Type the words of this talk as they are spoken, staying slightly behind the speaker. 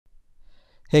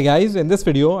Hey guys, in this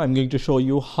video I'm going to show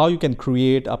you how you can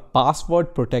create a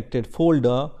password protected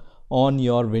folder on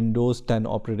your Windows 10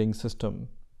 operating system.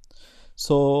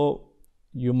 So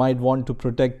you might want to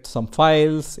protect some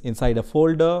files inside a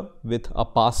folder with a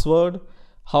password.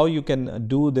 How you can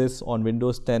do this on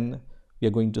Windows 10 we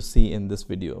are going to see in this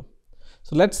video.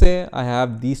 So let's say I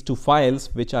have these two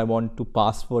files which I want to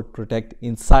password protect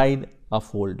inside a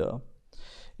folder.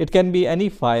 It can be any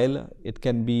file, it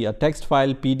can be a text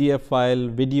file, PDF file,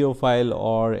 video file,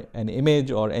 or an image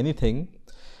or anything.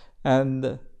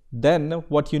 And then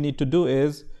what you need to do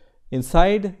is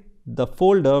inside the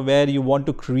folder where you want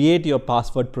to create your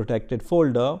password protected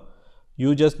folder,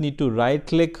 you just need to right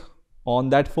click on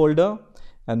that folder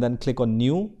and then click on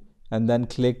new and then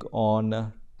click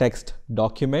on text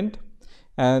document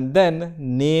and then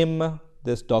name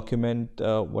this document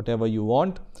whatever you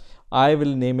want. I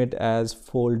will name it as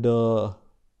folder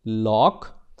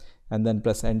lock and then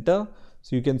press enter.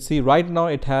 So you can see right now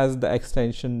it has the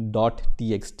extension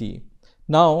 .txt.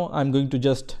 Now I'm going to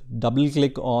just double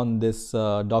click on this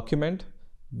document,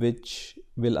 which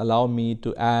will allow me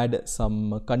to add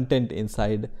some content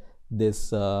inside this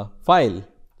file.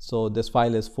 So this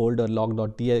file is folder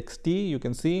lock.txt, you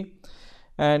can see.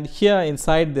 And here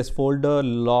inside this folder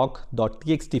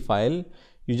lock.txt file,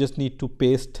 you just need to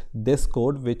paste this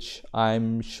code which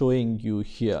I'm showing you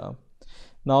here.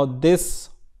 Now this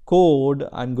code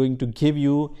I'm going to give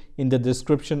you in the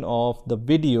description of the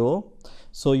video,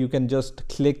 so you can just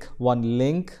click one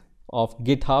link of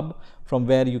GitHub from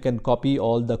where you can copy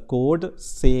all the code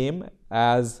same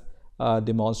as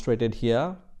demonstrated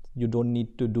here. You don't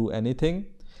need to do anything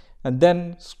and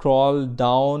then scroll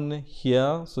down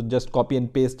here. So just copy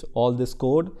and paste all this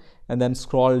code and then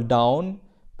scroll down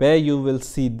where you will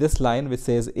see this line which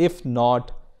says if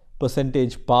not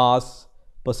 %pass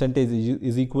 %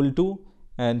 is equal to,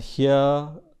 and here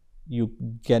you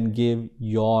can give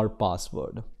your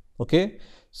password. Okay,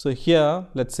 so here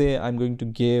let's say I'm going to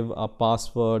give a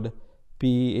password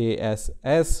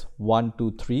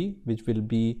PASS123, which will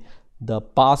be the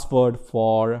password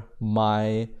for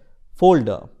my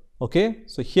folder. Okay,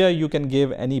 so here you can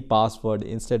give any password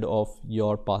instead of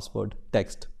your password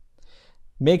text.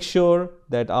 Make sure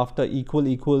that after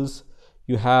equals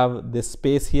you have this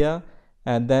space here,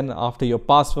 and then after your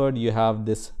password you have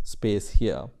this space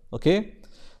here. Okay,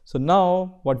 so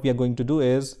now what we are going to do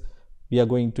is we are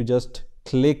going to just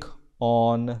click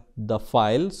on the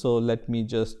file. So let me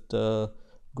just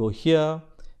go here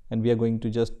and we are going to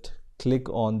just click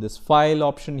on this file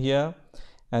option here,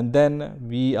 and then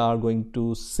we are going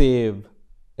to save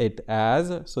it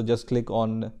as. So just click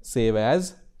on save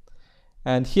as.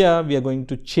 And here we are going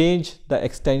to change the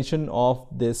extension of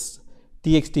this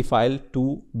txt file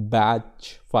to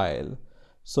batch file.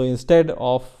 So instead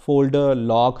of folder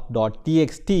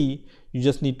lock.txt, you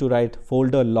just need to write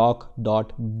folder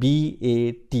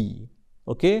lock.bat.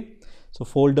 Okay, so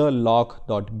folder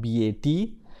lock.bat,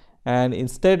 and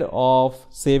instead of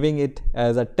saving it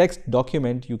as a text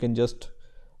document, you can just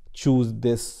choose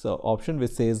this option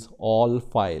which says all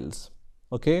files.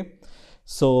 Okay,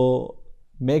 so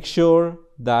make sure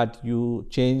that you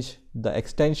change the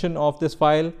extension of this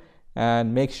file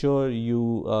and make sure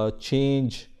you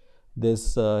change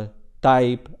this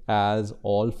type as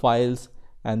all files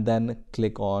and then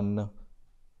click on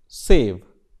save.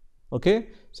 Okay,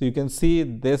 so you can see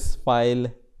this file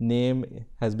name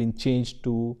has been changed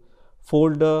to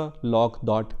folder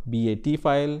lock.bat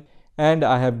file, and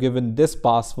I have given this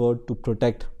password to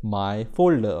protect my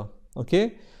folder.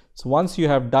 Okay, so once you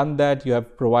have done that, you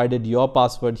have provided your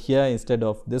password here instead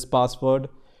of this password,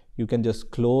 you can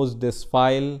just close this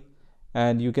file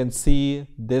and you can see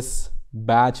this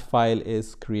batch file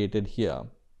is created here,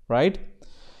 right?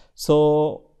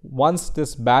 So once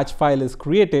this batch file is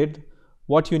created,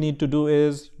 what you need to do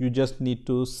is you just need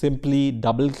to simply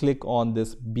double click on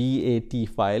this BAT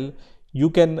file. You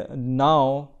can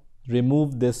now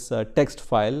remove this text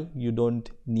file. You don't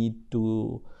need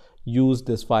to use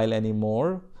this file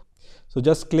anymore. So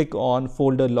just click on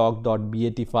folder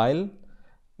lock.bat file,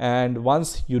 and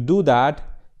once you do that,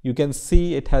 you can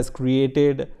see it has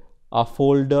created a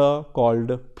folder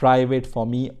called private for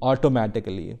me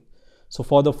automatically. So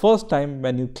for the first time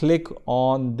when you click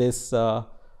on this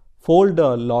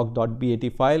folder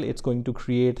lock.bat file, it's going to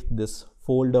create this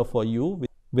folder for you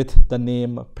with the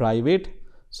name private.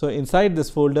 So inside this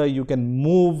folder you can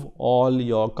move all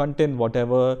your content,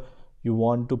 whatever you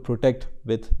want to protect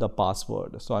with the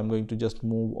password. So I'm going to just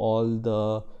move all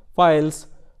the files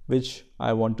which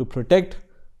I want to protect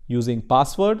using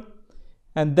password.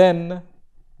 And then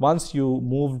once you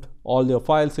moved all your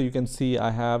files, so you can see I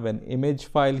have an image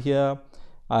file here,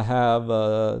 I have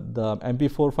the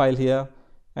MP4 file here,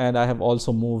 and I have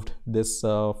also moved this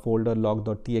folder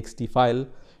log.txt file.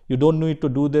 You don't need to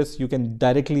do this. You can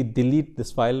directly delete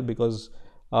this file because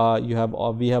we have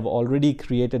already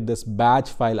created this batch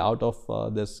file out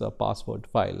of this password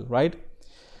file, right?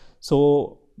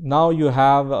 So now you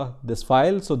have this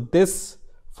file. So this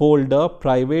folder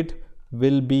private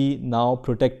will be now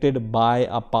protected by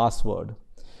a password.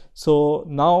 So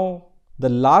now the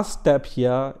last step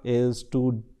here is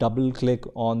to double click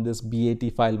on this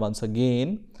BAT file once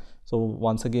again. So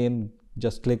once again,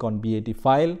 just click on BAT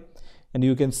file, and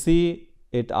you can see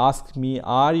it asks me,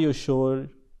 are you sure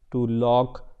to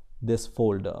lock this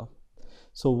folder?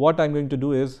 So what I'm going to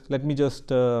do is, let me just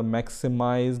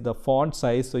maximize the font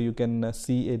size so you can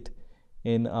see it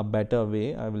in a better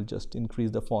way. I will just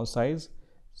increase the font size.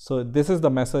 So this is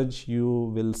the message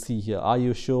you will see here. Are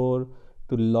you sure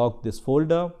to lock this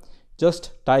folder?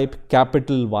 Just type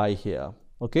capital Y here.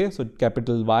 Okay, so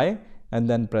capital Y, and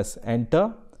then press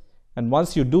enter. And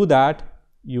once you do that,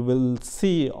 you will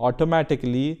see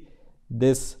automatically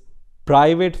this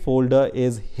private folder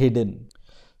is hidden.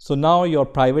 So now your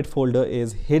private folder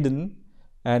is hidden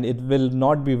and it will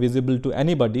not be visible to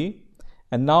anybody.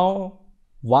 And now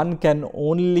one can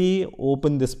only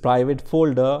open this private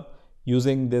folder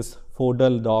using this folder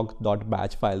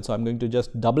log.batch file. So I'm going to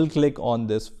just double click on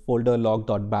this folder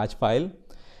log.batch file,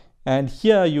 and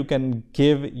here you can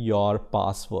give your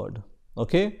password.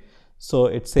 Okay, so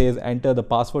it says enter the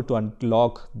password to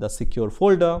unlock the secure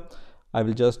folder. I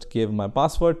will just give my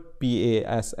password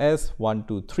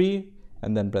PASS123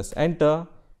 and then press enter,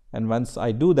 and once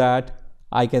I do that,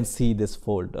 I can see this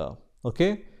folder.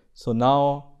 Okay, so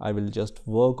now I will just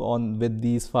work on with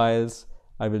these files.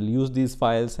 I will use these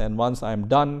files, and once I'm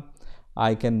done,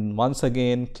 I can once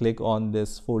again click on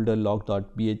this folder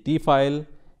log.bat file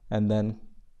and then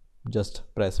just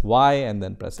press Y and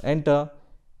then press enter,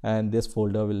 and this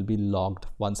folder will be logged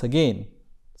once again.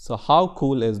 So how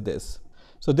cool is this?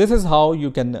 So this is how you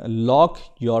can lock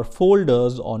your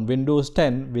folders on Windows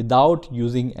 10 without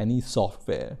using any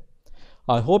software.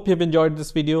 I hope you've enjoyed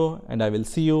this video, and I will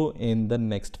see you in the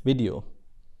next video.